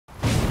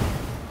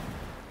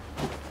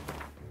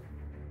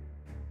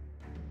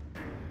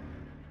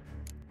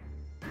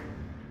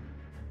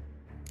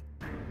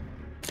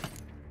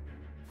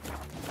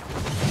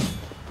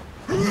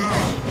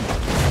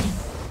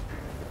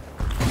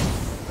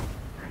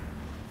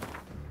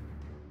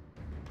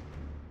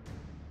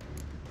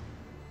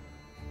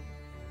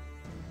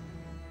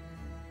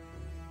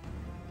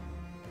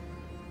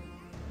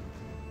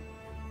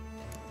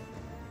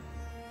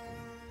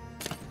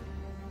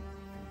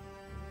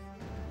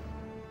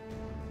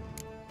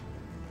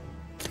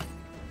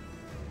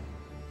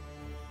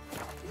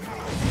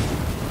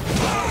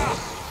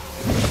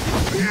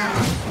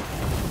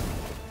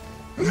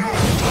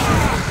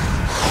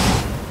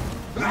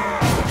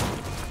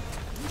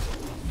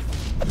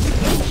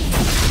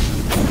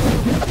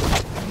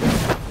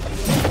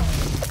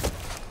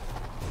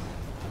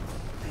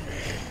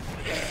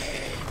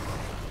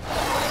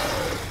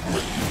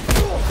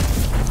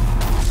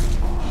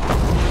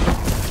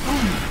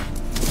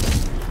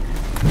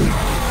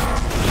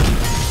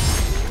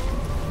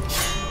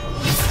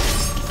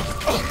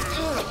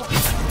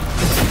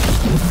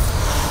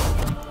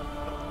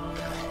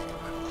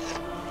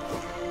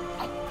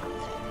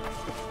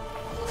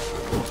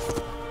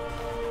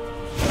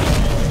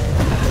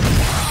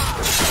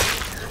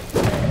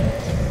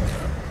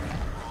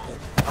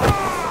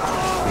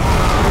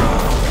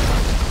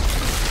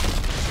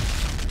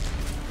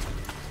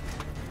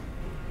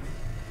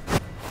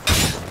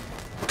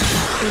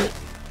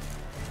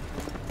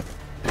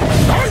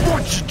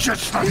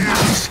Just like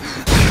this.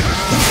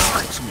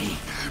 Fight me,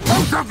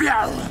 both of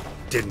you!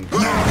 Didn't.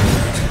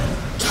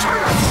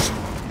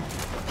 Silence!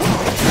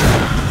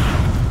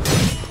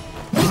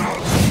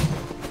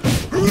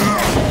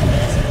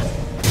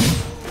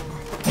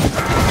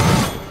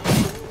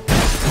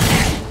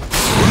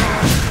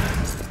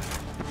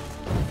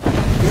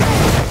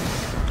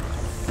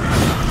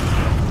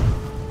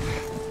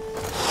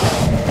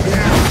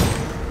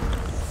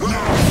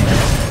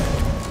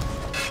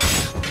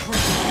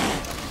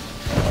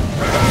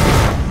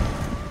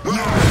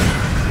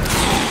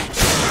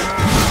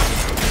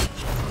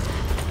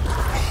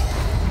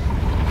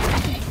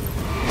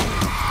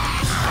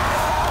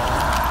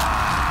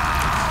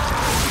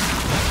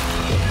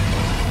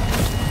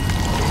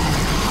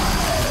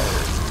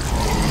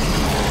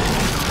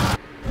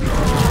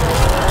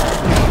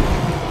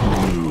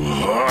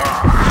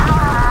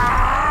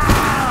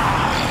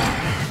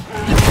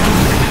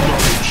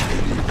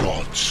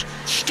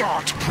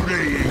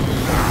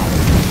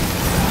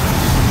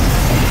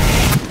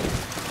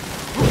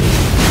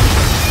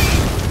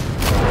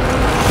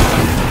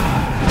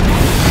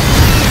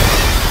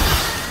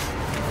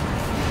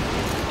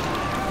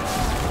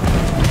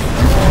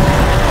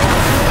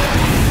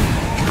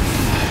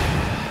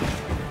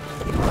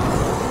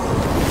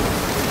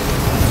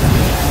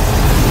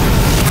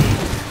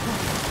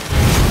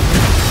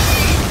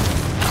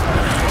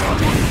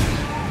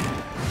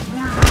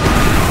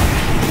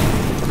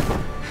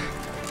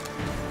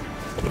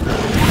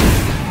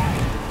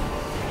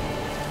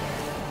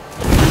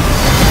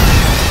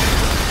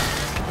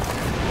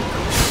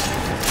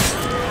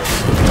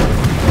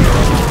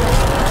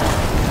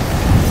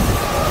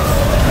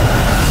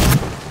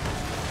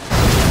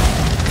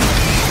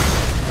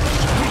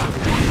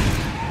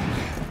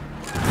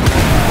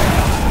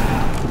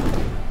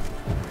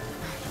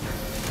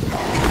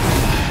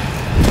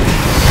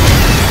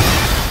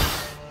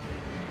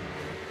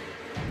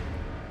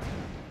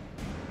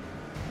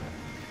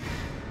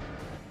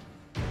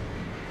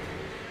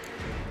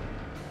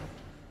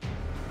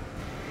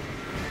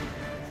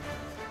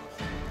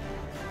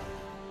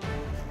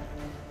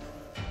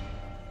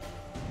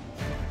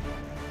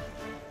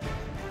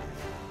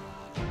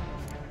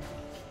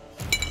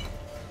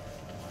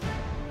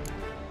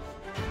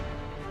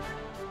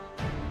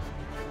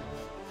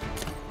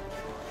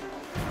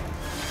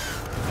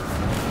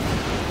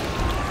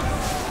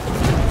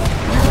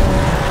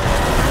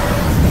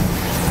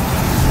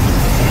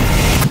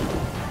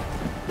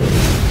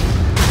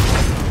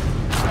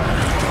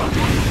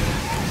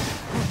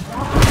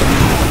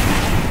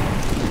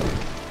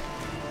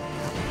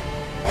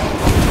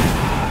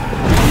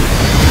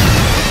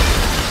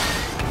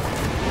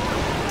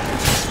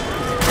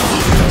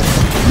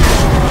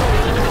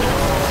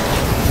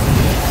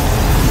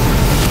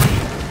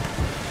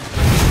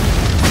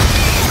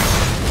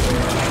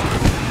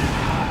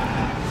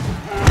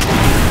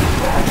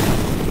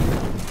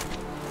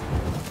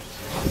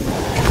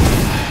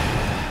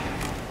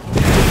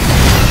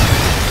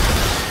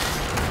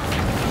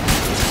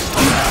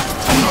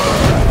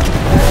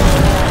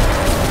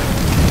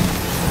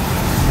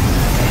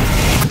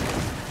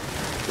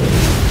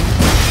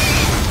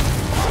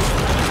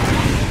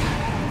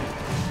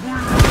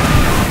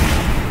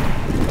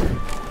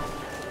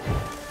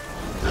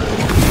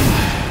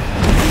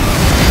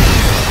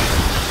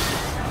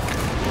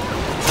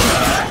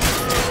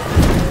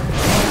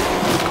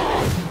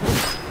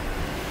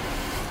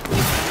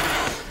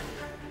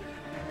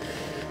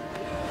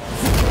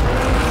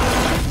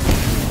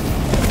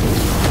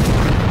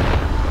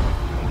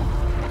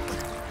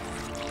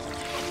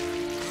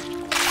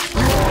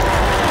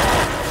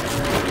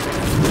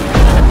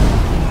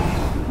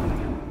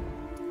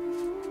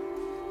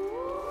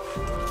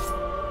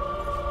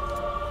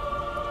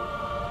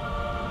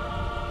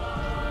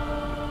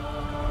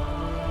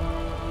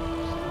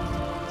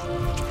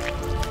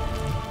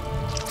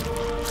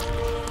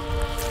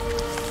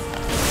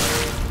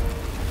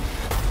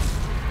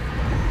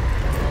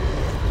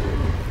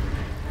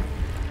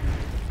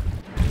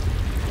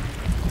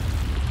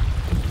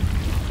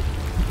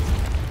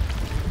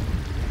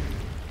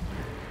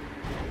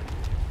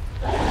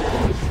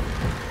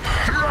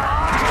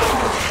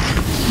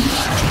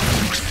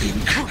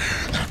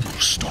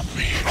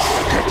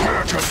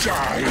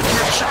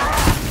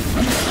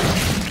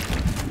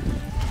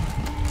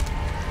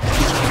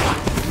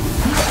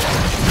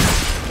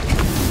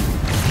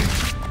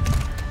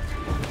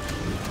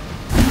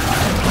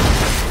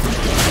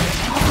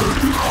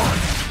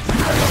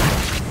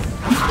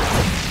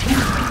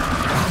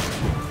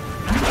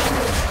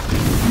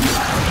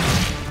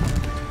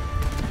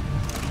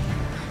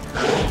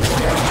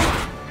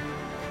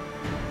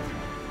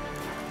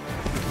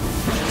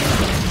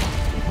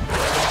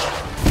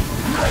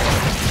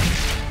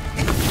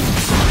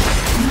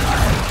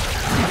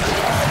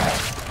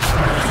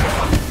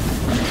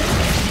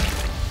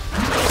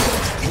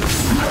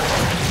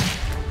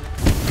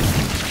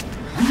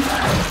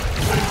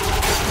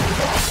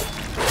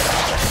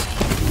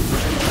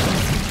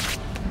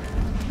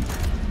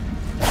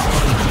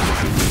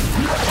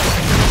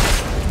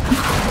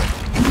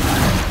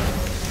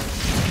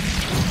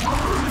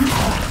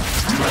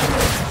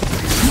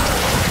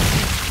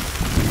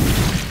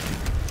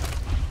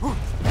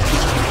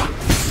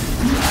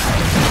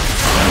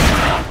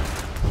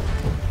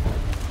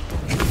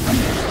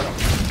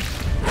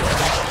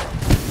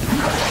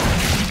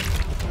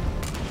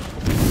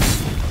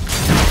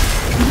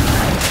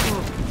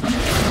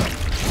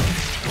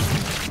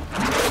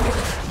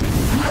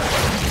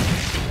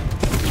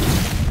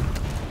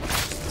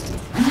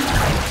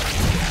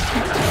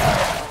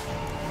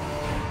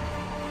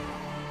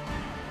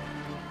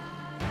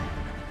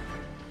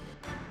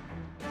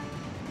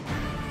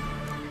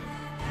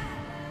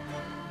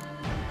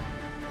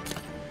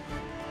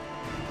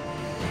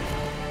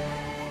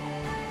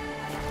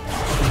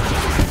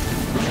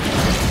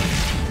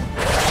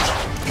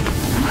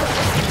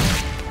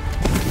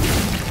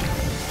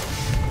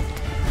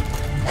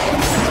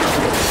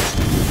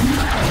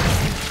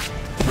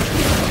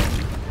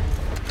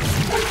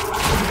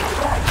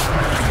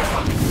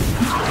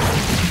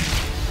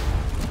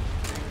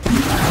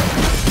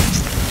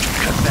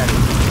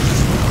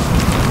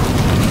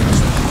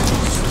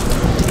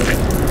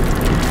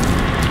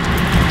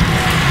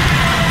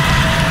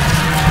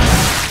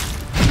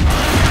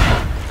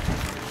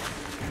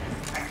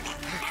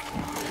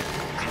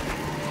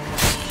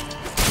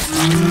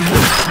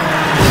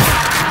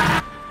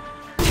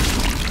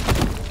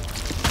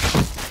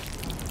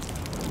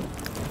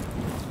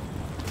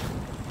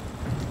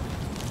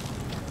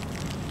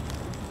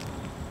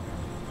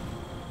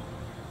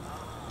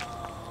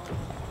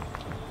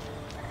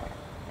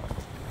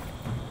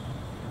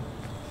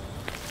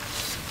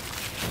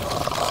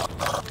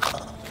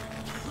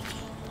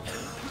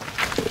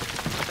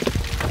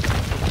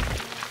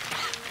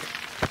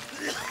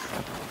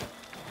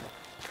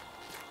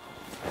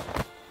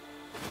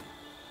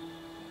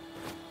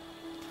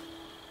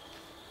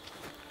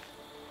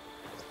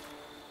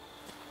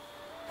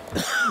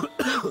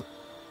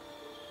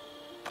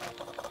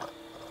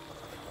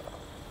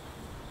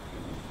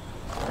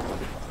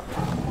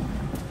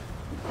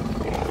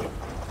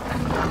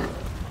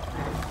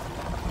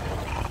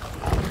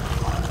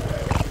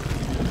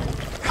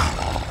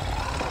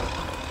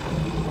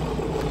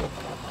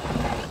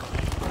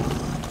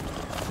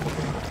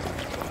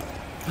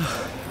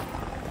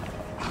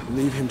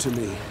 Leave him to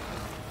me.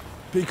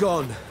 Be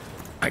gone.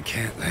 I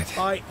can't let...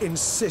 I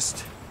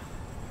insist.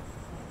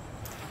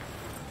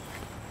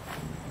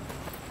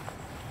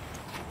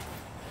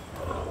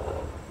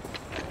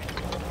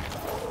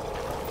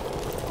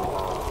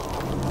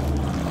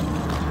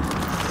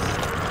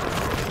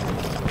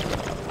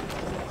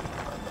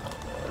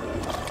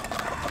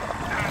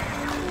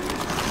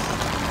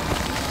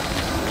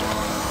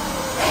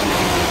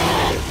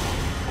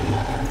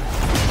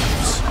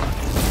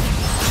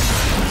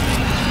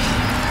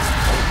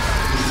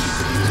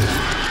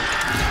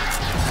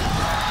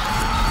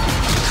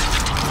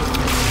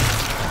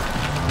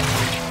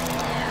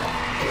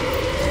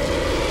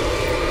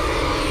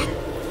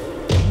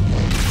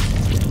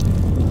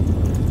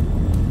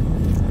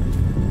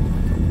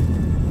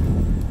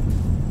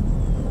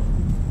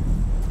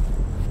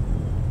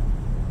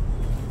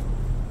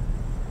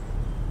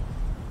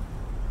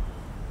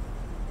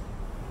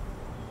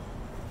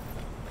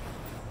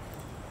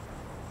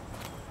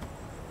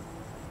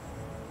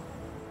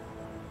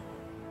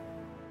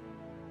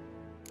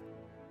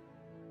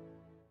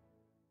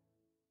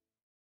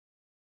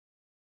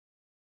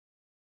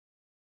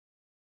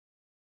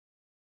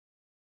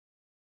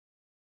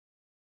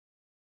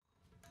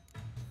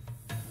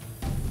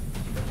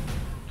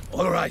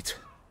 All right.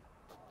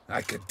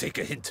 I can take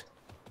a hint.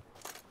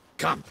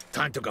 Come,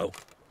 time to go.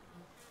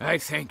 I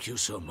thank you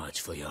so much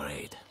for your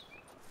aid.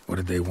 What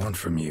did they want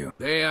from you?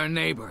 They are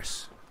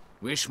neighbors.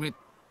 Wish me...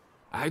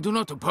 I do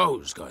not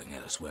oppose going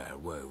elsewhere,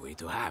 were we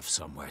to have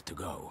somewhere to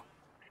go.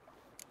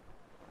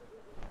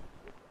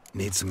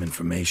 Need some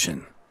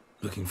information.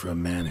 Looking for a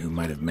man who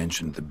might have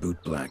mentioned the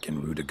boot black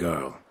in Rue de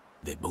Garl.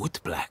 The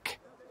boot black?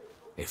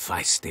 A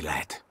feisty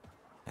lad.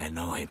 I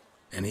know him.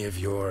 Any of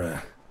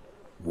your,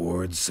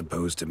 wards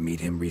supposed to meet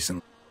him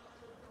recently?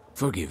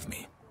 Forgive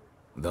me.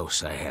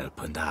 Those I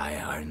help and I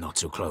are not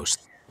so close.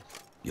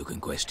 You can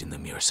question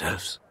them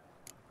yourselves.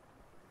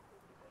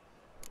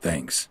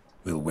 Thanks.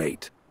 We'll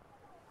wait.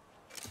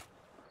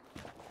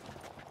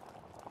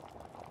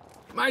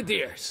 My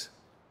dears,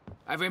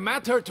 I've a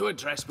matter to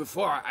address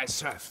before I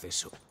serve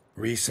this.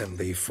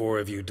 Recently, 4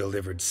 of you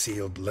delivered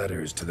sealed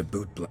letters to the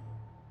boot black.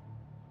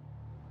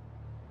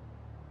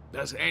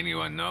 Does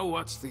anyone know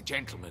what the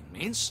gentleman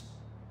means?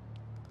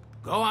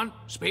 Go on,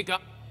 speak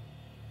up.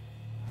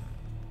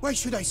 Why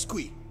should I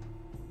squeal?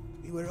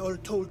 We were all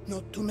told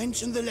not to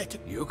mention the letter.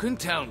 You can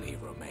tell me,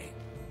 Romain.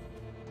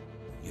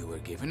 You were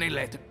given a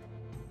letter.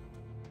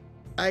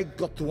 I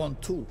got one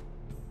too.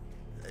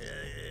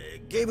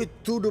 Gave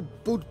it to the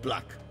boot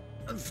black.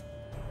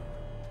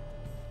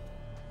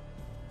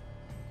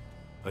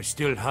 I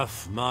still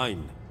have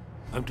mine.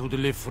 I'm to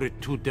deliver it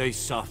 2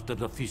 days after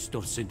the Feast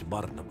of St.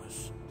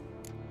 Barnabas.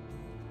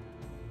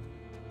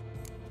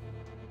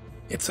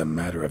 It's a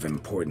matter of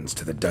importance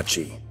to the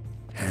Duchy.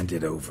 Hand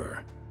it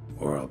over,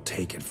 or I'll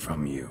take it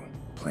from you,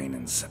 plain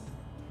and simple.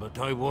 But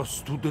I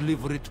was to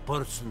deliver it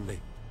personally.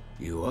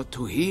 You ought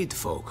to heed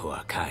folk who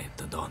are kind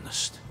and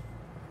honest.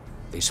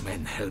 These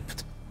men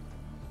helped.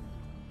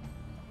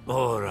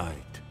 All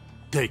right,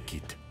 take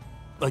it.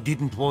 I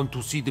didn't want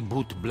to see the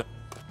boot black.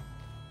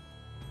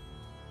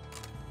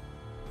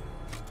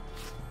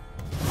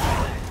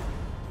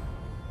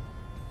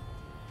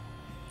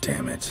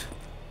 Damn it.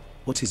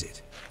 What is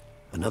it?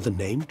 Another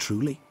name,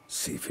 truly?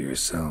 See for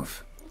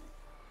yourself.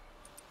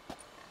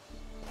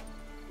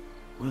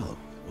 Well,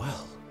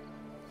 well.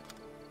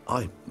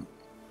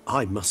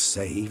 I must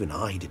say, even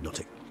I did not...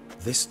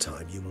 This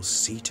time you will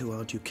see to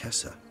our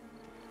Duchessa.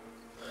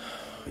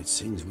 It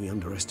seems we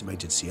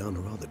underestimated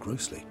Siana rather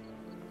grossly.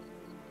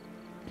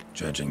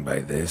 Judging by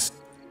this...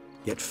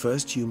 Yet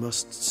first you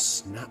must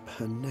snap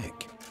her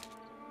neck.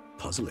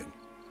 Puzzling.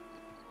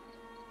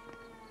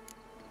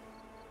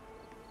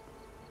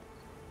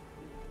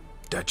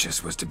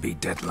 Duchess was to be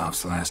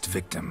Dettlaff's last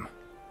victim.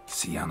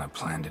 Siana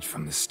planned it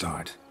from the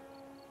start.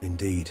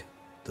 Indeed.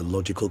 The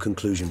logical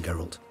conclusion,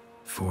 Geralt.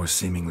 4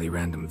 seemingly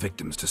random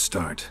victims to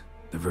start.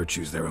 The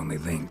virtue's their only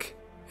link.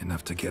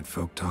 Enough to get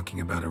folk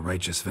talking about a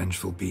righteous,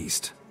 vengeful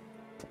beast.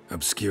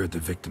 Obscured the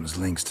victims'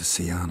 links to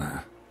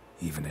Siana.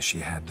 even as she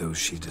had those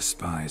she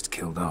despised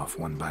killed off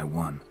one by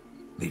one,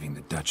 leaving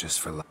the Duchess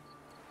for life.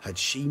 Had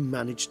she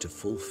managed to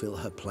fulfill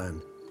her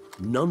plan,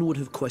 none would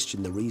have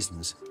questioned the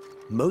reasons.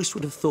 Most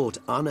would have thought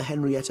Anna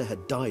Henrietta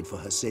had died for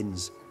her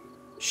sins.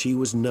 She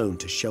was known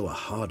to show a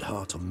hard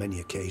heart on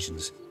many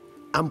occasions.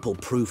 Ample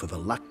proof of a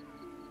lack.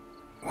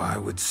 Why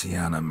would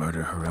Sienna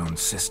murder her own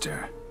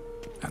sister?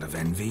 Out of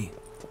envy?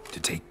 To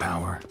take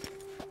power?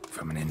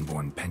 From an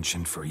inborn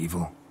penchant for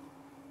evil?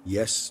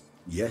 Yes,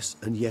 yes,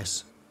 and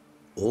yes.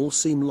 All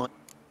seem like...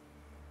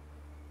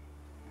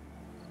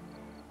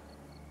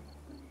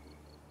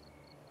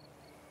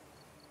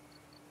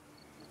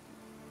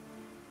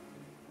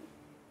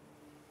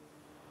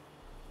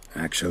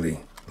 Actually,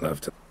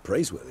 love to...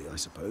 praiseworthy, I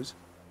suppose.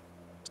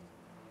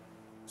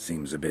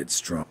 Seems a bit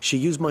strong. She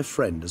used my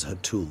friend as her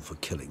tool for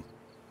killing.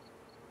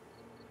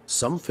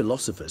 Some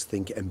philosophers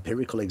think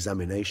empirical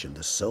examination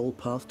the sole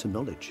path to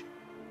knowledge.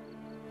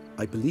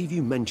 I believe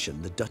you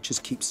mentioned the Duchess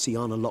keeps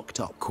Sienna locked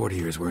up.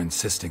 Courtiers were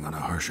insisting on a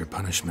harsher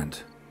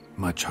punishment.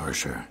 Much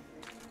harsher.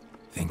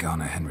 Think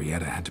Anna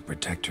Henrietta had to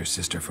protect her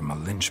sister from a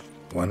lynch.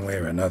 One way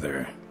or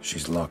another,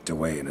 she's locked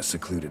away in a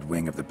secluded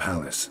wing of the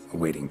palace,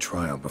 awaiting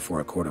trial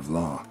before a court of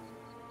law.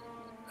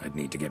 I'd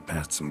need to get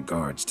past some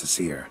guards to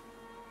see her.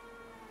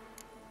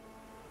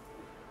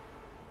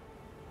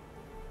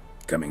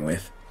 Coming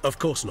with? Of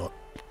course not.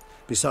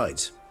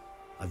 Besides,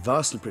 I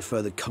vastly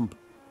prefer the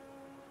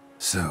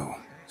So,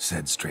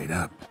 said straight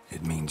up,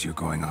 it means you're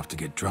going off to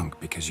get drunk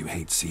because you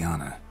hate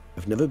Sienna.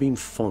 I've never been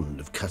fond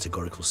of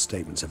categorical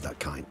statements of that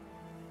kind.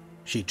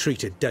 She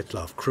treated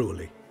Dettlaff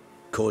cruelly.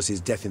 Caused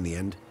his death in the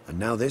end, and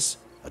now this?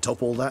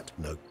 Atop all that?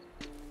 No.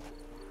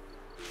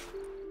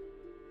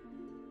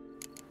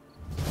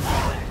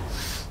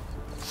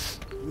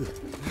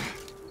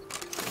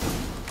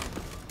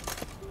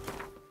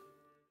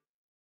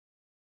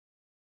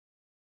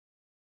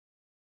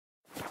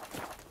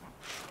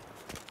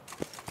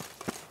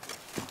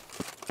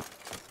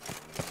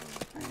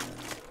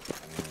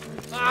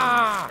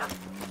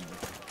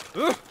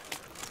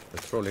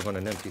 Patrolling on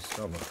an empty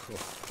stomach. Oh,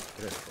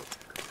 dreadful.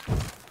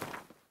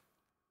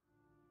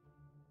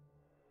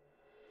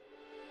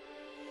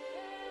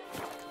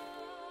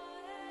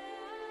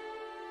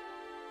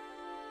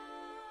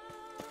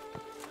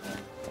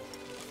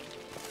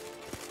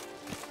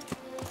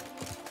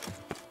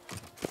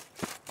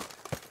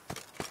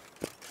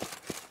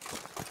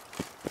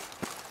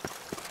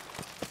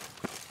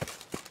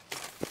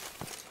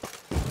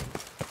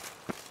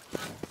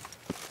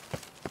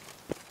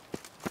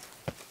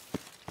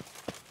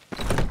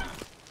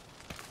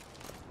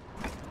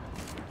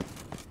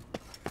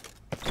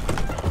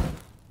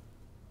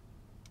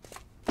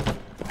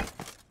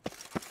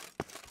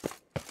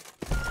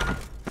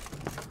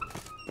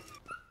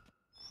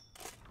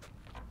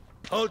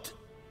 Halt!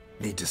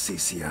 Need to see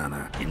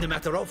Sienna. In the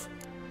matter of?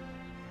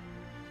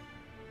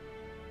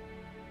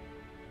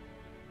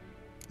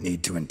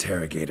 Need to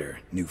interrogate her.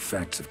 New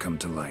facts have come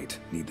to light.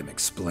 Need them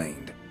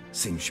explained.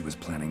 Seems she was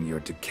planning your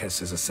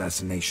Duchess's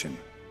assassination.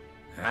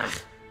 Ah,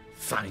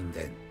 fine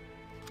then.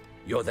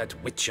 You're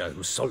that witcher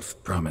who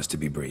solved... Promise to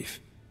be brief.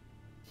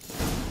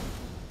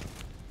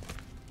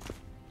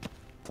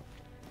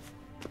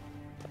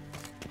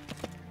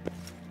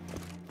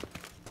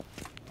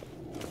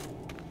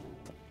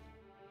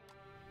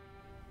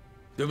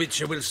 The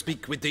witcher will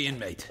speak with the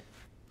inmate.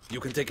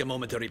 You can take a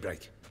momentary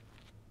break.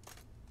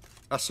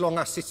 As long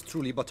as it's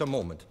truly but a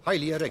moment.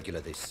 Highly irregular,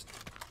 this.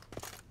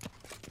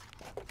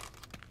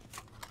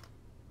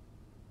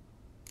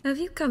 Have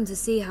you come to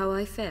see how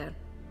I fare?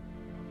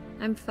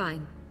 I'm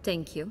fine,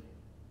 thank you.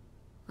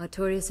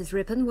 Artorius'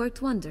 ribbon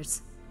worked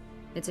wonders.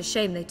 It's a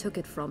shame they took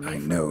it from me. I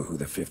know who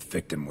the fifth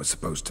victim was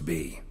supposed to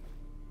be.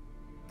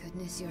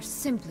 Goodness, you're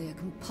simply a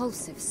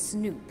compulsive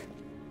snoop.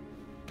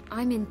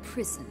 I'm in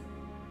prison.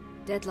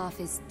 Dettlaff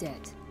is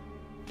dead.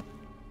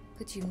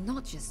 Could you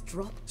not just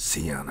drop...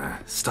 Sienna,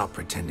 stop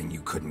pretending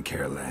you couldn't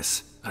care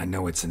less. I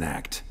know it's an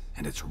act,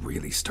 and it's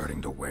really starting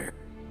to wear.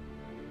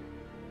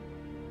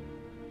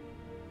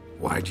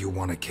 Why do you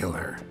want to kill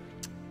her?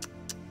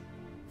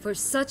 For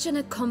such an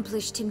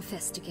accomplished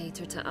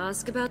investigator to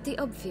ask about the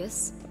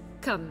obvious?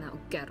 Come now,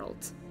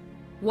 Geralt.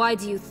 Why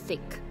do you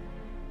think?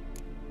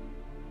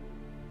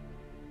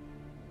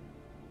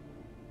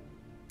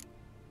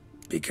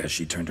 Because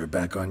she turned her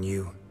back on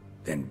you?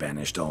 Then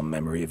banished all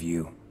memory of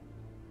you?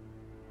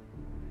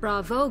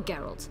 Bravo,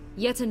 Geralt.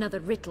 Yet another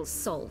riddle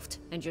solved,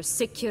 and your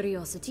sick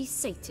curiosity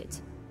sated.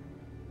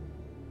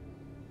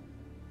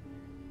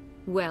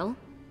 Well,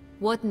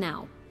 what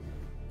now?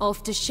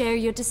 Off to share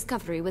your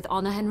discovery with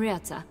Anna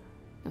Henrietta?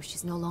 Oh,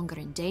 she's no longer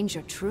in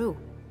danger, true.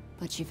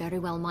 But she very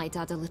well might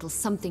add a little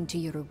something to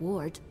your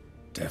reward.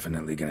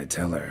 Definitely gonna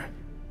tell her.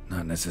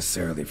 Not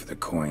necessarily for the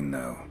coin,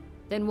 though.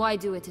 Then why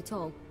do it at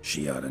all?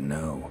 She ought to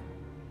know.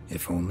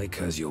 If only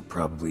 'cause you'll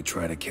probably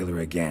try to kill her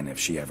again if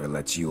she ever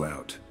lets you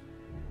out.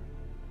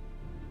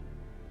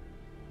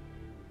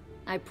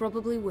 I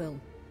probably will.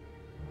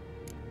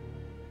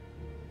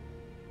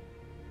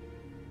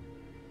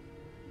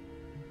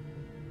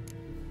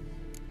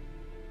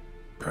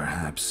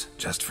 Perhaps. perhaps,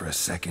 just for a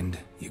second,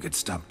 you could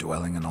stop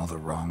dwelling on all the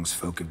wrongs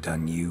folk have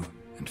done you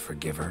and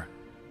forgive her?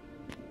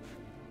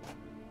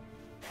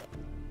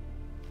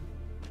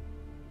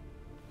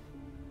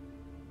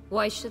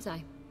 Why should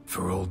I?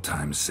 For old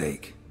time's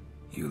sake.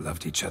 You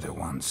loved each other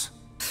once.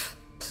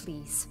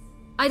 Please.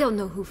 I don't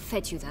know who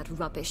fed you that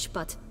rubbish,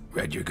 but...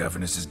 Read your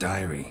governess's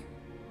diary.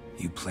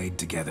 You played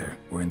together,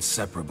 were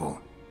inseparable.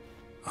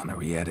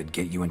 Henriette'd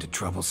get you into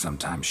trouble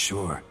sometimes,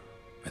 sure.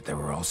 But there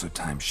were also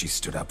times she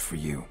stood up for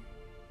you.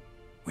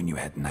 When you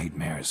had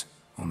nightmares,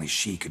 only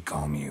she could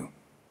calm you.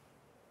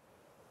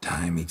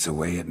 Time eats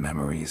away at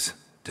memories,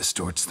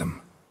 distorts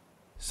them.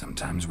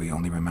 Sometimes we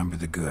only remember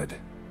the good.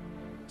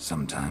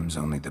 Sometimes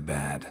only the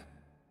bad.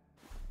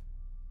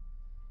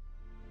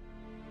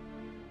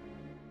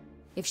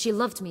 If she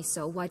loved me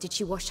so, why did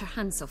she wash her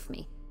hands off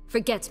me?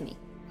 Forget me,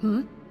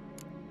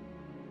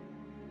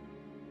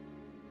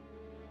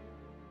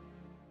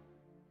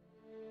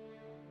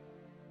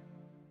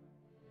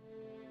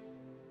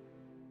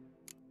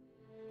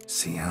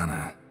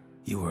 Sienna,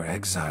 you were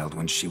exiled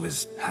when she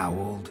was how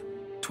old?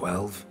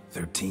 12?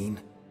 13?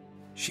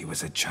 She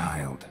was a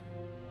child.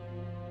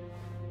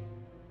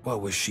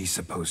 What was she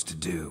supposed to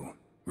do?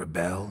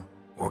 Rebel?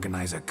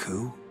 Organize a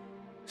coup?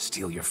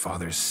 Steal your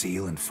father's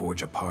seal and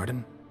forge a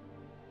pardon?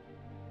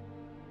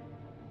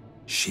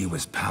 She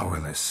was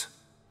powerless.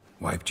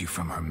 Wiped you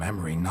from her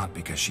memory not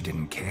because she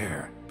didn't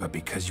care, but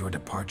because your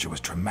departure was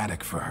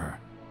traumatic for her.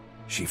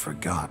 She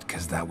forgot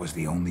because that was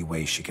the only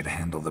way she could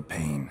handle the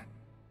pain.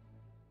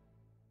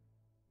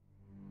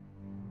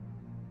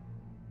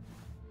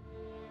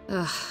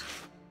 Ugh.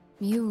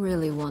 You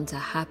really want a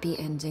happy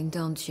ending,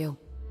 don't you?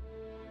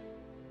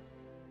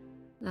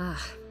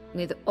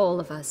 With all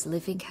of us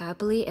living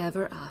happily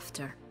ever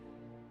after.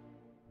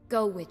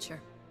 Go,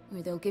 Witcher,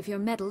 or they'll give your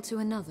medal to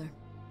another.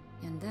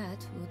 And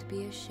that would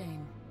be a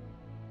shame.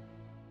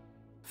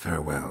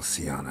 Farewell,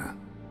 Sienna.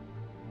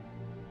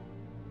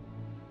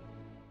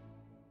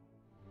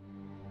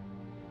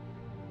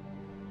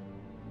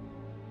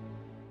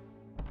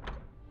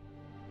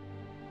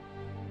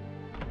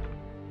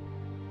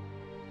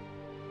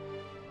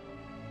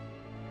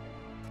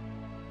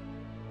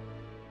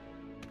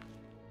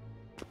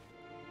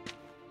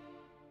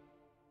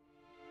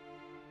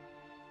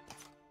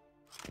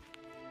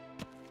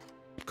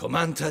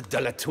 Commander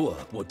de la Tour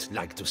would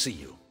like to see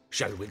you.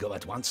 Shall we go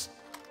at once?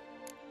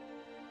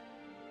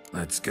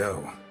 Let's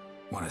go.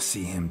 Want to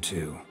see him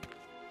too.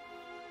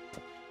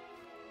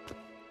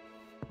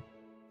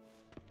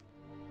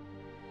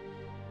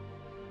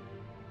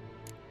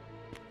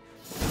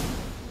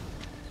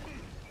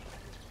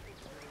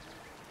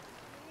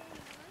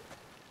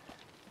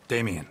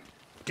 Damien.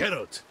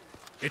 Geralt,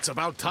 it's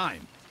about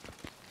time.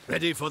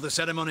 Ready for the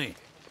ceremony?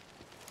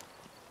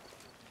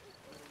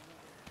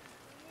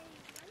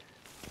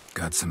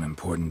 Got some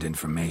important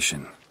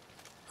information.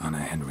 Anna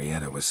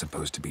Henrietta was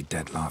supposed to be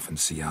Detloff and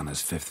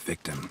Sienna's 5th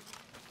victim.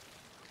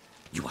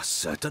 You are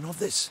certain of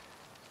this?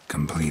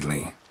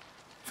 Completely.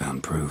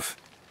 Found proof.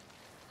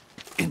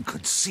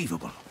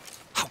 Inconceivable.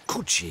 How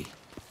could she?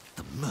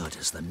 The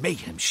murders, the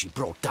mayhem she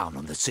brought down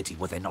on the city,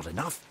 were they not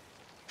enough?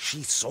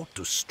 She sought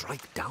to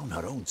strike down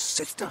her own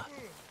sister,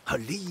 her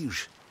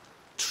liege.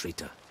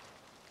 Traitor.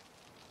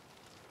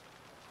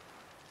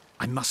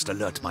 I must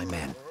alert my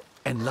men.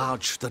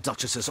 Enlarge the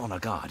Duchess's honor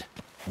guard.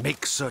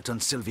 Make certain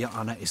Sylvia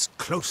Anna is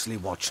closely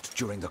watched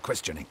during the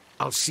questioning.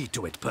 I'll see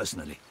to it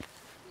personally.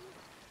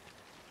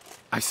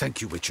 I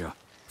thank you, Witcher,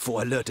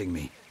 for alerting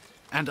me,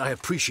 and I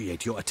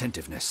appreciate your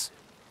attentiveness.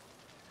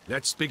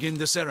 Let's begin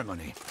the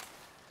ceremony.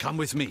 Come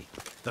with me.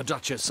 The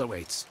Duchess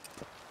awaits.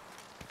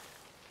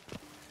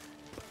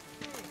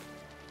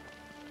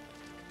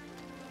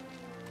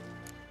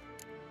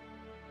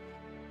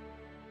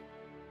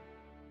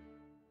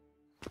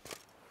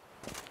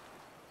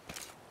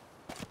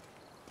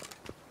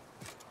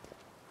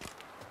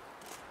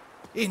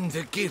 In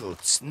the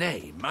Guild's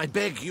name, I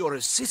beg your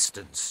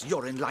assistance,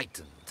 your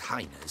enlightened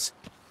highness.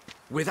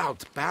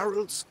 Without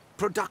barrels,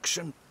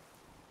 production...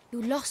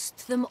 You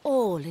lost them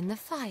all in the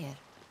fire.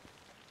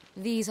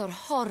 These are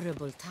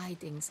horrible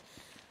tidings.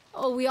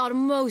 Oh, we are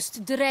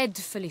most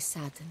dreadfully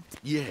saddened.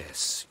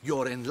 Yes,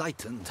 your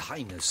enlightened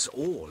highness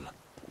all.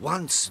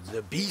 Once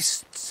the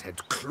beasts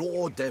had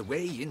clawed their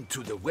way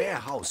into the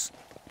warehouse,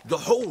 the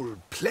whole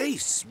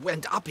place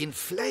went up in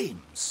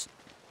flames.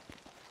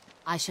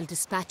 I shall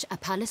dispatch a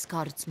palace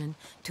guardsman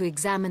to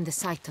examine the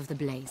site of the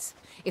blaze.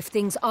 If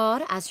things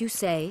are, as you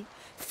say,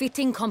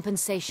 fitting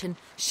compensation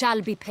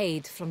shall be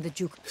paid from the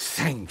Duke.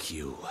 Thank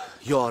you,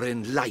 your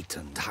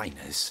enlightened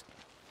highness.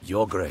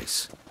 Your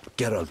Grace,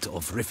 Geralt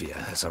of Rivia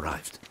has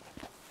arrived.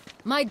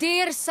 My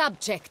dear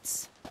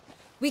subjects,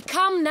 we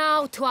come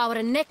now to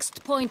our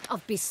next point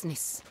of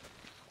business.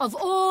 Of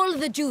all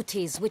the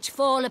duties which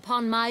fall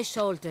upon my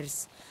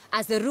shoulders,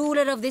 as the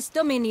ruler of this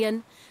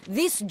dominion,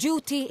 this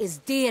duty is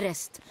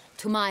dearest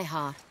to my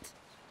heart.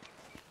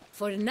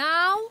 For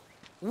now,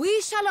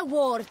 we shall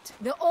award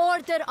the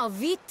Order of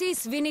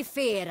Vitis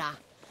Vinifera,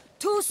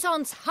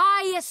 Toussaint's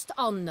highest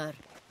honor.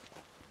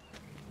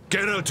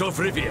 Geralt of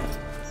Rivia,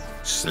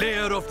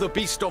 Slayer of the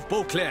Beast of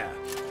Beauclair,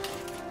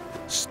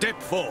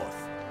 step forth.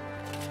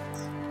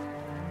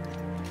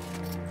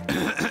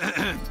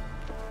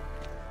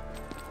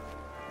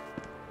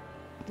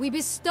 We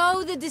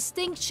bestow the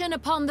distinction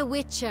upon the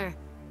Witcher,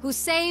 who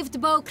saved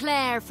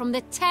Beauclair from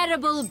the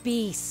terrible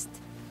beast.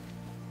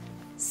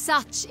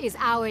 Such is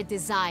our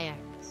desire.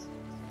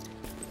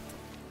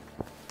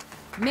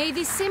 May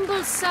the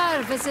symbol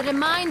serve as a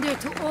reminder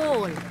to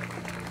all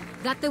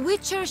that the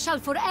Witcher shall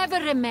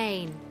forever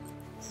remain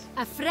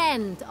a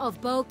friend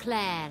of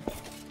Beauclair.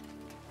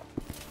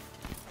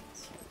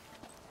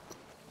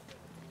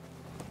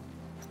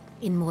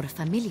 In more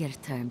familiar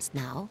terms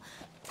now,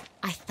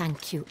 I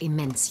thank you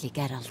immensely,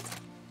 Geralt.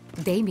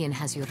 Damien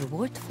has your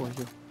reward for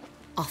you.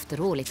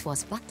 After all, it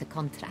was but a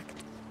contract.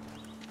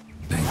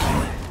 Thank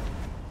you.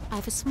 I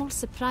have a small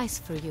surprise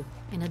for you,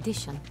 in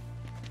addition.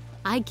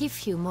 I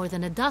give you more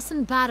than a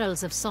dozen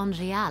barrels of Son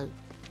Real,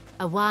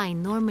 a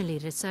wine normally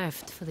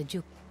reserved for the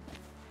Duke.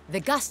 The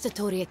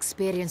gustatory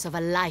experience of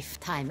a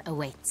lifetime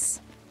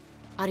awaits.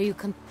 Are you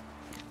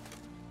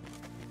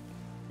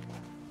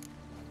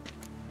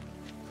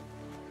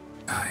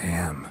I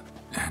am,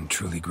 and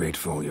truly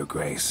grateful, Your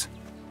Grace.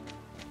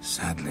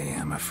 Sadly,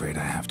 I'm afraid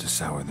I have to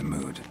sour the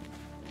mood.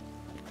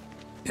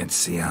 It's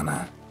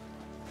Syanna.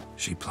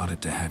 She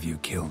plotted to have you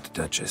killed,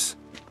 Duchess.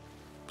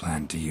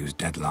 Planned to use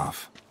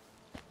Dettlaff.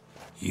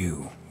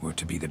 You were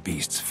to be the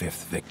beast's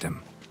fifth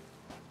victim.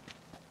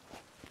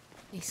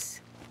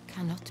 This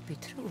cannot be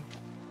true.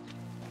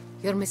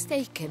 You're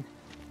mistaken.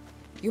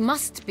 You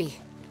must be.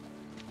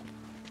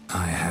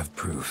 I have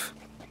proof.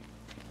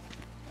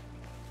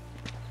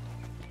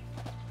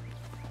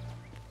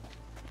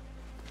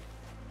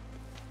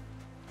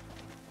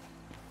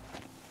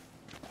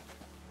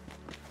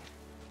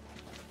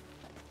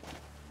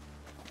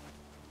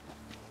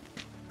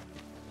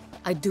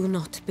 I do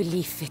not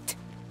believe it.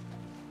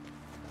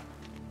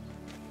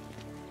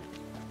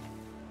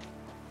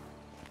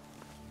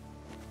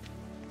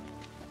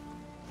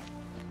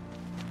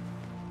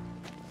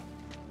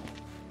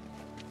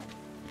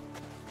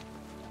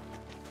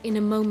 In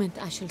a moment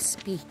I shall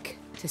speak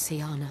to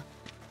Syanna.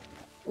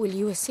 Will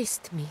you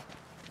assist me?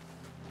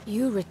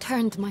 You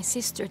returned my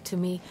sister to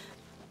me,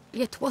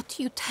 yet what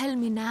you tell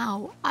me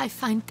now I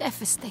find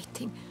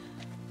devastating.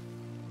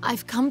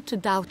 I've come to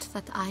doubt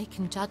that I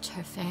can judge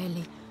her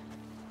fairly.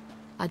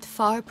 I'd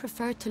far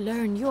prefer to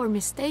learn you're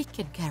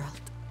mistaken,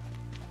 Geralt.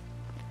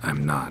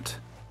 I'm not.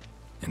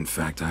 In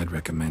fact, I'd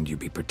recommend you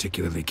be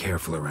particularly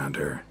careful around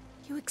her.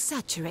 You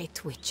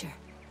exaggerate, Witcher.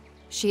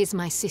 She is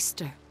my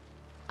sister.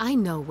 I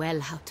know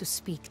well how to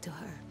speak to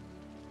her.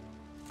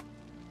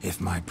 If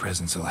my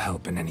presence will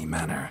help in any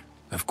manner,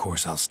 of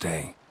course I'll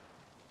stay.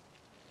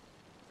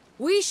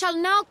 We shall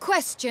now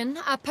question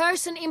a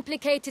person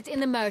implicated in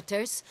the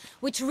murders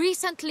which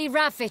recently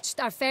ravaged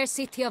our fair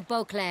city of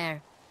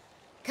Beauclair.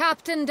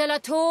 Captain de la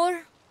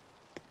Tour,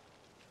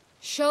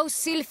 show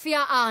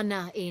Sylvia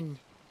Anna in.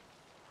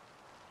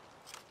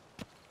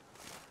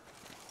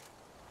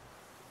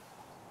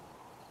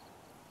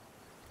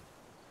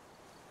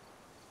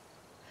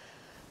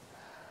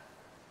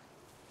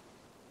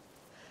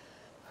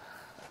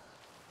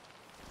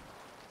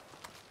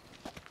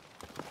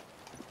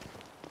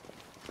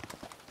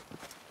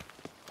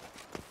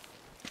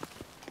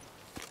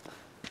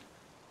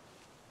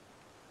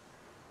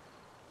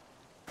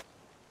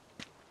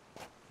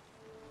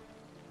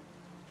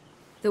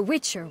 The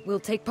Witcher will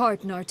take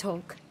part in our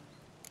talk.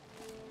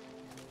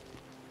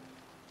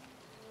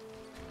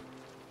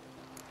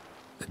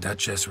 The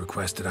Duchess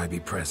requested I be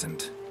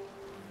present.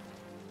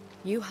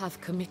 You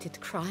have committed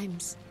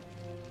crimes.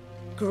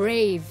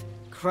 Grave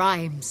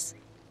crimes.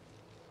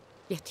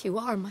 Yet you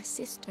are my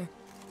sister,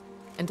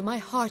 and my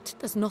heart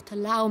does not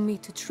allow me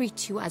to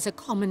treat you as a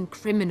common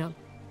criminal.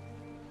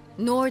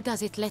 Nor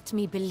does it let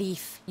me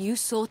believe you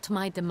sought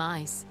my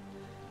demise.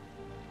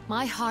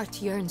 My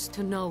heart yearns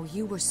to know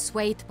you were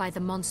swayed by the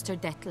monster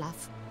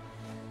Dettlaff.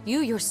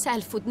 You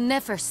yourself would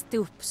never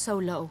stoop so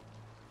low.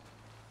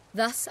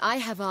 Thus I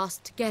have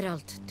asked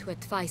Geralt to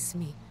advise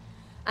me,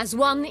 as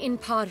one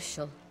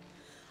impartial.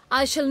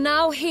 I shall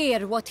now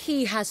hear what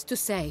he has to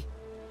say.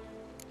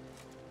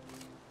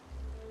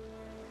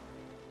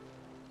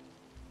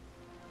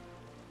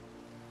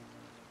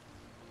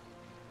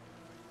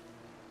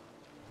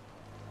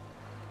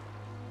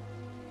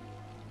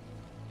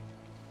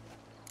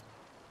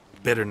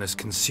 Bitterness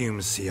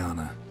consumes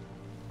Syanna.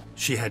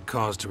 She had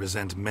cause to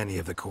resent many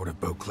of the court of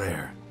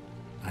Beauclair.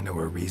 I know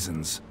her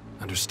reasons,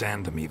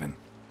 understand them even.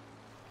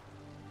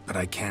 But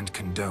I can't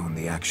condone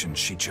the actions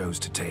she chose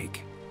to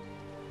take.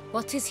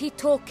 What is he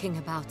talking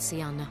about,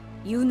 Syanna?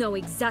 You know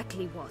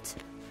exactly what.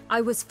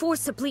 I was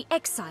forcibly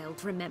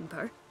exiled,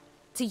 remember?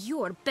 To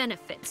your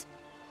benefit.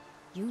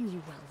 You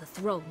knew well the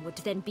throne would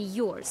then be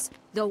yours,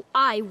 though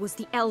I was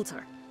the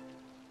elder.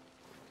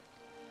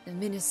 The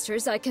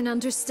ministers I can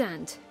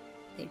understand.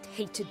 They'd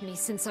hated me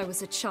since I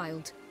was a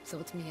child,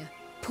 thought me a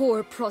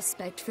poor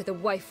prospect for the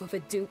wife of a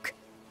duke.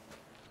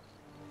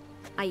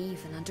 I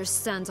even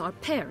understand our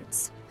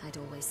parents. I'd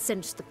always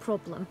sensed the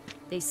problem.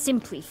 They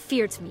simply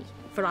feared me,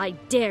 for I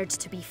dared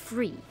to be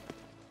free.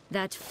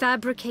 That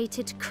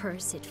fabricated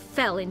curse, it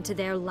fell into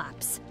their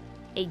laps.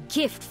 A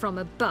gift from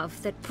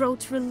above that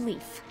brought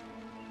relief.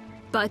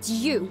 But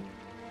you...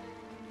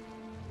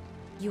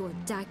 your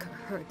dagger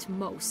hurt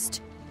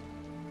most.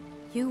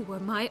 You were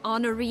my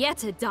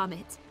Henrietta,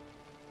 dammit.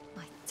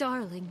 My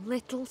darling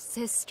little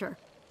sister.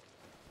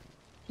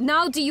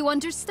 Now do you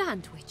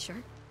understand,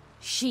 Witcher?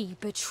 She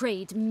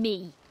betrayed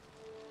me.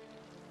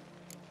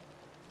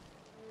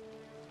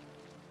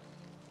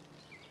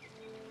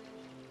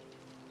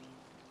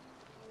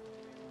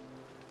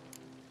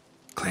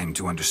 Claim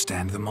to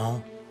understand them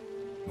all?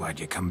 Why'd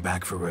you come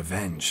back for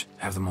revenge?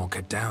 Have them all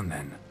cut down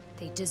then?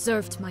 They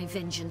deserved my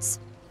vengeance.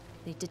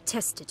 They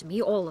detested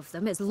me, all of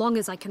them, as long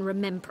as I can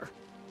remember.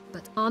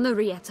 But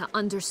Henrietta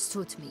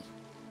understood me.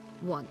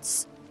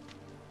 Once.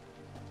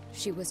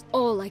 She was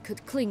all I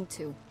could cling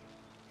to.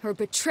 Her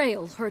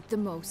betrayal hurt the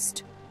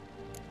most.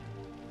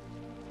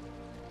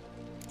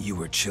 You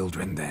were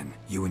children then.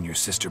 You and your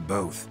sister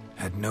both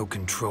had no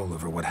control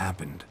over what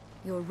happened.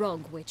 You're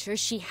wrong, Witcher.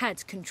 She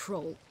had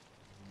control.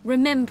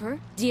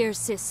 Remember, dear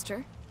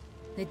sister?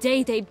 The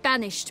day they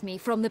banished me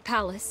from the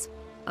palace.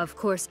 Of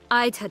course,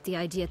 I'd had the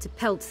idea to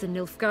pelt the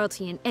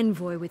Nilfgaardian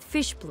envoy with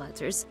fish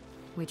bladders,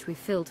 which we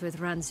filled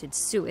with rancid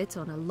suet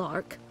on a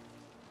lark.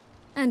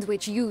 And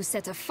which you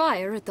set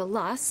afire at the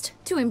last,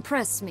 to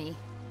impress me,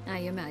 I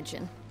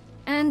imagine.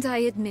 And I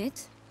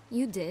admit,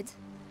 you did.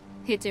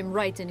 Hit him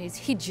right in his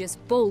hideous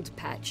bald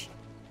patch.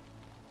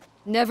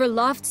 Never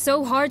laughed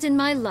so hard in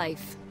my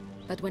life.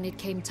 But when it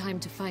came time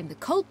to find the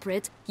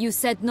culprit, you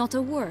said not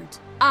a word.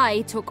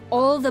 I took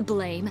all the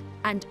blame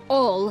and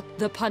all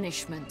the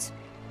punishment.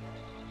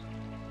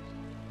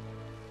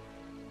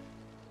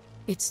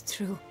 It's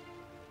true.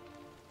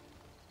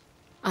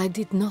 I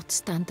did not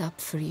stand up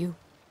for you.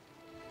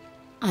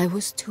 I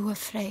was too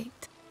afraid.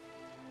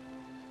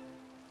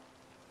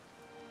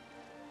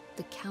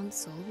 The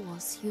council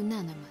was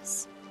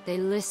unanimous. They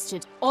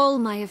listed all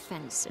my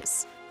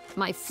offenses.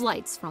 My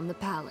flights from the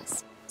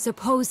palace.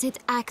 Supposed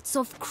acts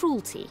of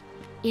cruelty.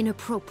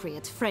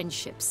 Inappropriate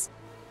friendships.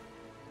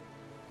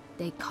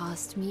 They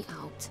cast me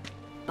out.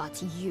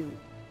 But you,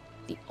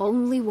 the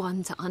only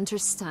one to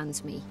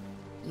understand me,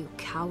 you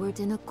cowered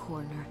in a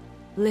corner,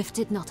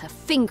 lifted not a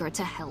finger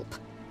to help.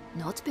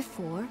 Not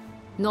before,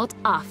 not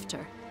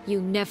after. You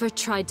never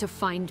tried to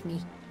find me.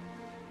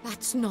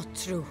 That's not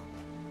true.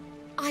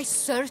 I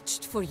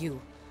searched for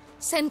you.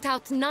 Sent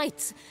out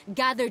knights,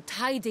 gathered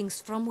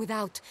tidings from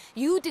without.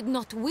 You did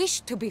not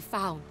wish to be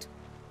found.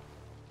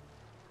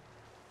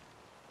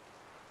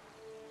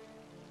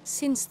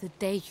 Since the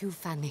day you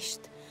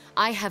vanished,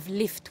 I have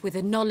lived with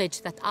the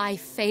knowledge that I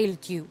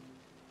failed you.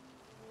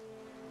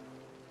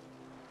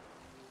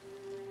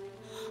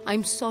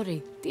 I'm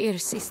sorry, dear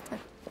sister.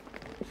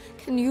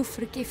 Can you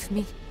forgive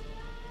me?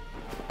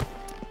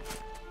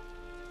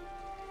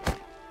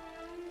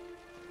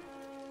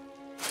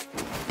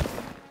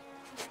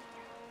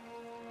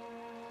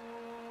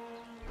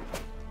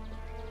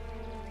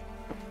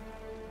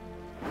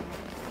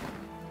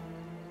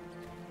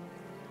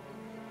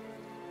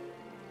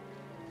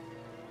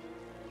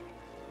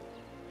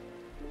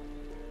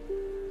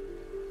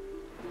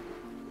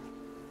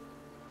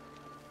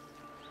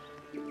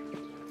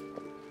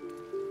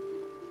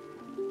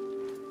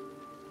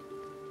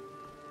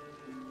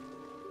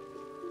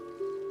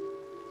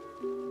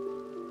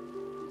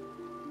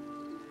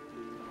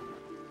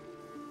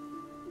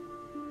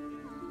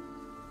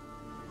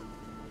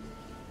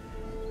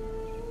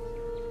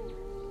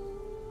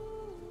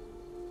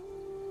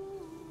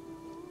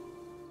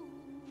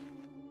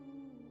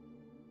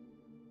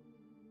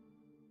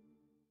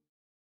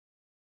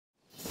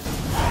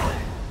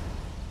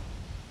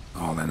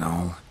 All in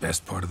all,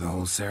 best part of the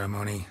whole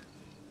ceremony?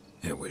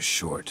 It was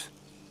short.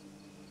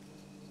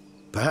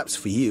 Perhaps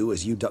for you,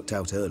 as you ducked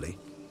out early.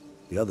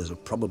 The others are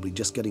probably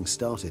just getting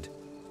started.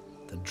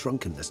 The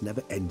drunkenness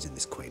never ends in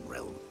this quaint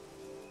realm.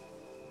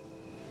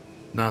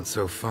 Not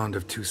so fond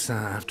of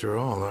Toussaint after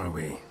all, are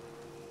we?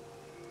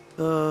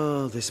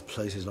 Oh, this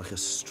place is like a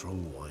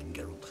strong wine,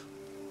 Geralt.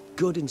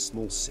 Good in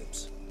small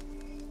sips.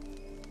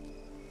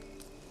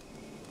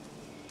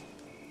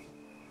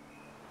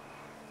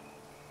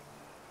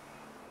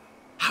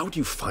 How do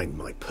you find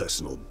my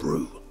personal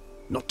brew?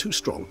 Not too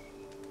strong?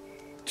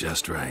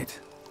 Just right.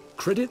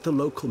 Credit the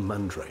local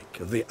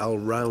mandrake of the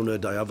Alrauna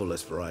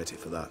diavolis variety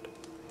for that.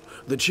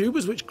 The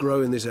tubers which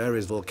grow in this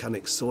area's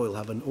volcanic soil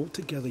have an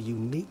altogether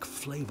unique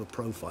flavor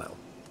profile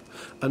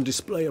and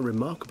display a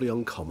remarkably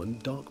uncommon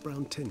dark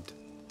brown tint.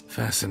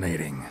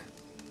 Fascinating.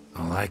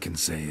 All I can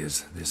say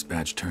is this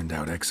batch turned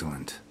out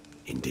excellent.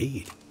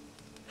 Indeed.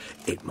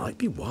 It might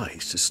be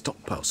wise to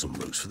stockpile some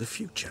roots for the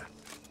future.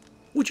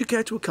 Would you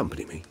care to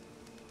accompany me?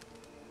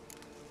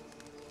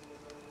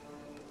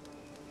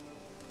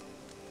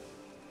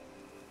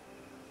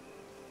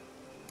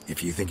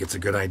 If you think it's a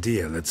good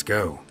idea, let's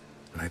go.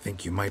 But I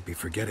think you might be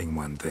forgetting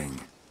one thing.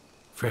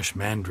 Fresh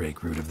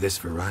mandrake root of this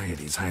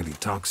variety is highly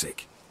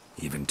toxic,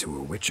 even to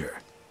a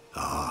witcher.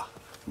 Ah,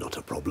 not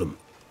a problem.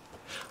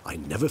 I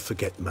never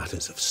forget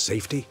matters of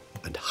safety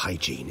and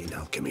hygiene in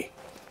alchemy.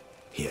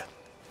 Here,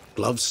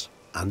 gloves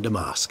and a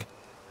mask.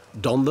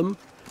 Don them,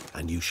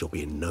 and you shall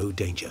be in no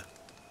danger.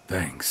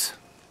 Thanks.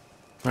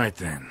 Right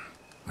then,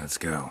 let's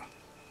go.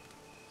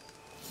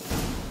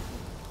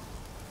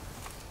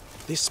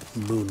 This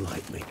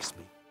moonlight makes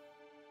me...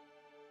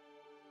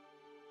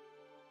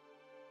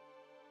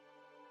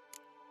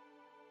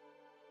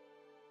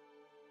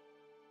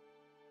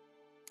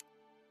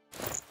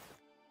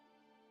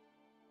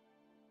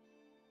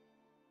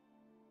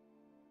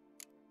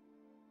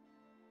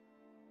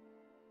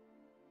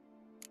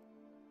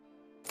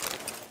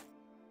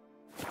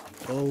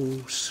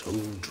 Oh, so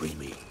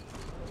dreamy.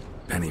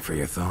 Penny for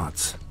your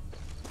thoughts.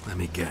 Let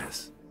me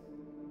guess.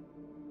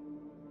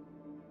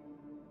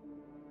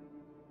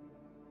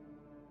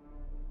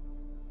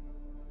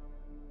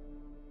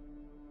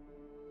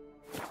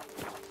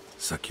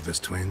 Succubus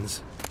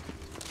twins?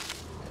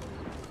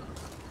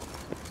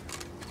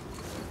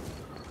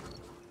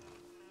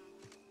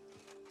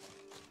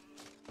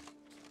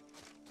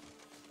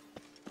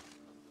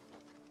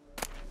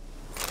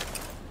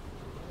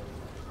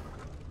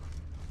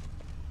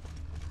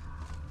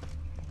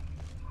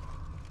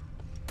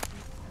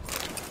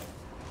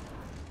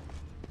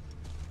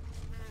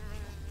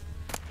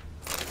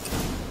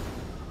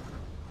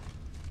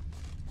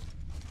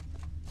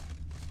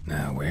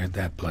 Now, where'd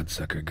that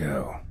bloodsucker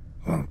go?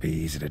 Won't be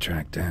easy to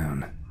track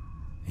down.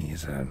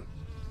 He's a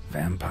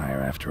vampire,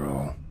 after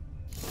all.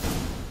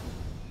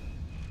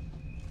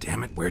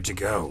 Damn it, where'd you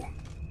go?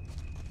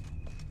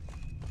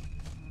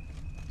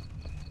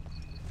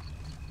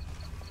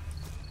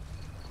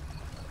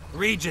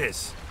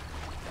 Regis!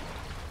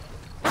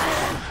 You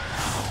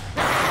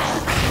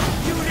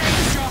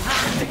raise your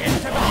hand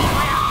into the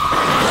fire!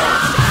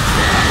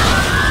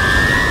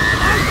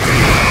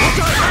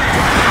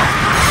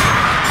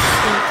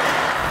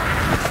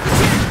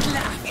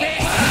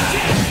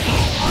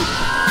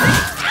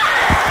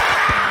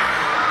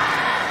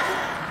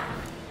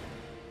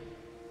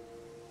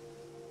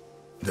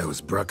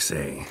 Those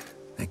Bruxay,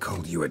 they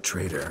called you a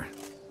traitor.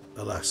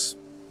 Alas,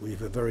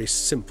 we've a very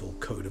simple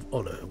code of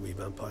honor, we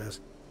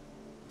vampires.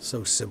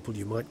 So simple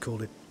you might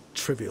call it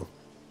trivial.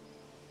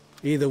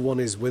 Either one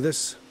is with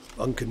us,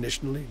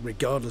 unconditionally,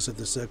 regardless of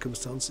the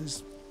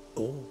circumstances,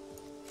 or...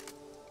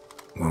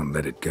 Won't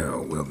let it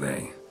go, will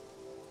they?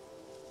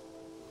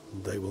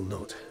 They will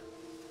not.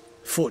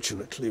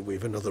 Fortunately,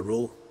 we've another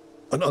rule,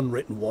 an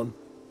unwritten one,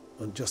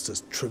 and just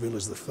as trivial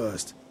as the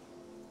first.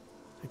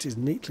 It is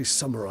neatly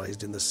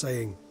summarized in the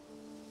saying,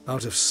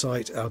 out of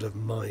sight, out of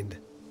mind.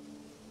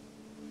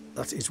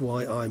 That is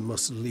why I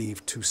must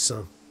leave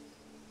Toussaint.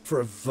 For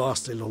a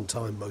vastly long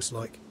time, most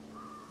like.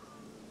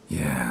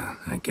 Yeah,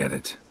 I get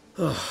it.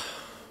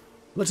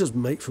 Let us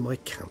make for my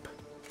camp.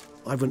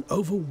 I've an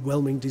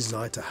overwhelming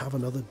desire to have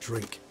another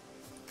drink.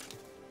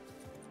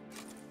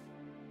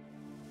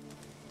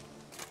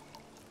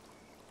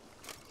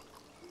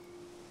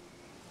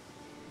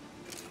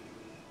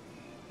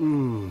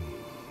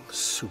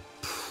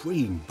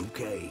 Supreme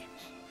bouquet.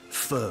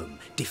 Firm,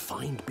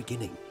 defined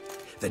beginning,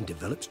 then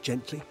develops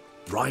gently,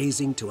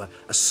 rising to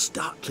a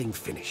startling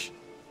finish.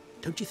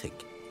 Don't you think?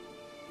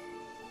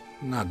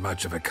 Not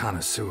much of a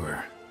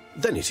connoisseur.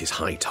 Then it is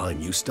high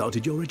time you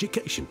started your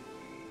education.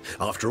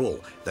 After all,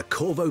 the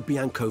Corvo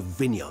Bianco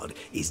vineyard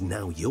is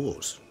now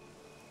yours.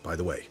 By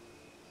the way,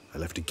 I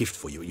left a gift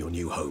for you at your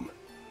new home,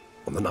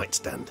 on the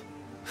nightstand.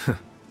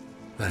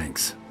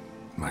 Thanks.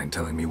 Mind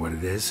telling me what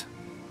it is?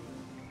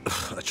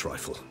 A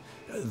trifle.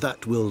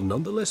 That will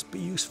nonetheless be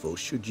useful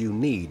should you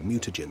need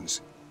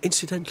mutagens.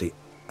 Incidentally,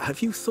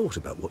 have you thought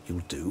about what you'll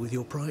do with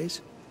your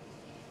prize?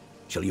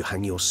 Shall you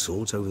hang your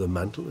swords over the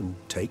mantle and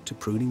take to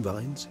pruning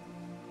vines?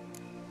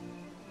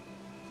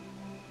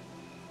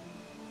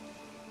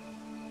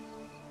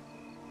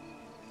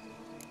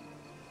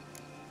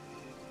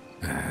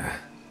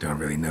 Don't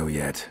really know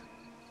yet.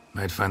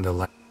 Might find the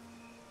light.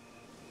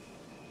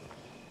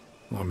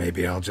 Or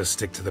maybe I'll just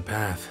stick to the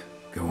path,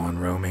 go on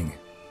roaming.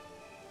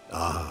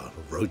 Ah,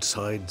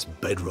 roadsides,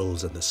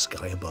 bedrolls, and the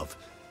sky above.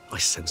 I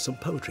sense some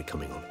poetry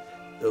coming on,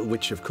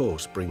 which of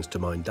course brings to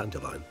mind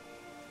Dandelion.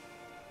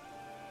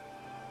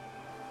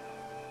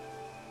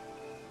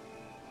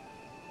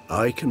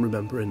 I can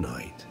remember a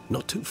night,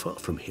 not too far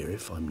from here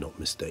if I'm not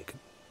mistaken.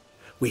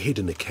 We hid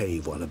in a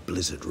cave while a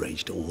blizzard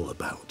raged all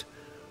about.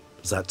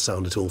 Does that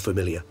sound at all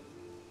familiar?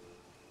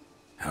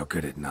 How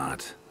could it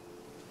not?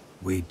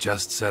 We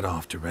just set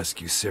off to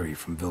rescue Ciri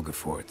from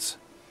Vilgefortz.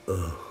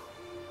 Oh,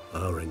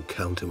 our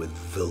encounter with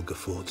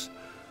Vilgefortz.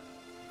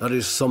 That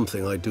is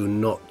something I do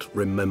not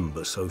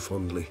remember so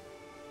fondly.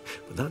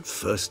 But that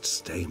first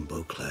stay in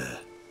Beauclair,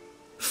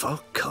 far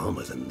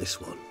calmer than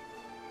this one.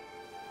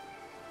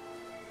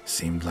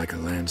 Seemed like a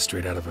land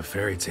straight out of a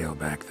fairy tale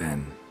back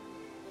then.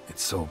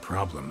 Its sole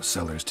problem,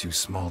 cellars too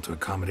small to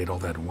accommodate all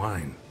that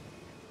wine.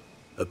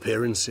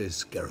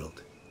 Appearances,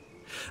 Geralt.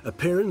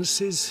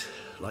 Appearances,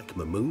 like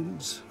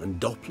Mamoons and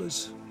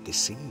Dopplers,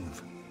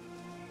 deceive.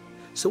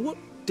 So what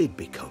did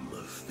become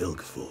of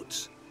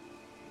Vilgefortz?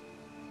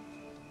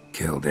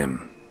 Killed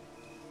him.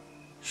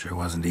 Sure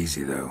wasn't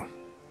easy, though.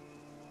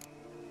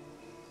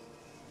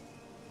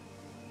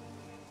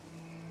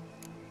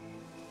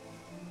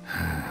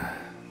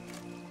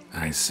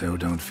 I so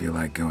don't feel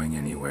like going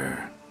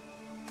anywhere.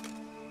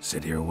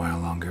 Sit here a while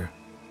longer?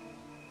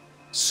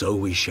 So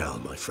we shall,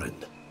 my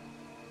friend.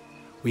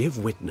 We have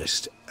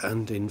witnessed,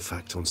 and in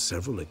fact on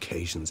several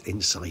occasions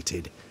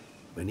incited,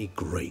 many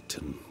great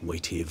and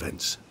weighty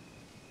events.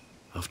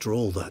 After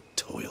all that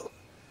toil,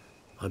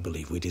 I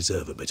believe we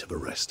deserve a bit of a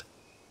rest.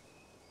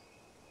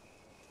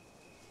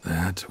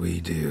 That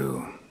we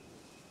do.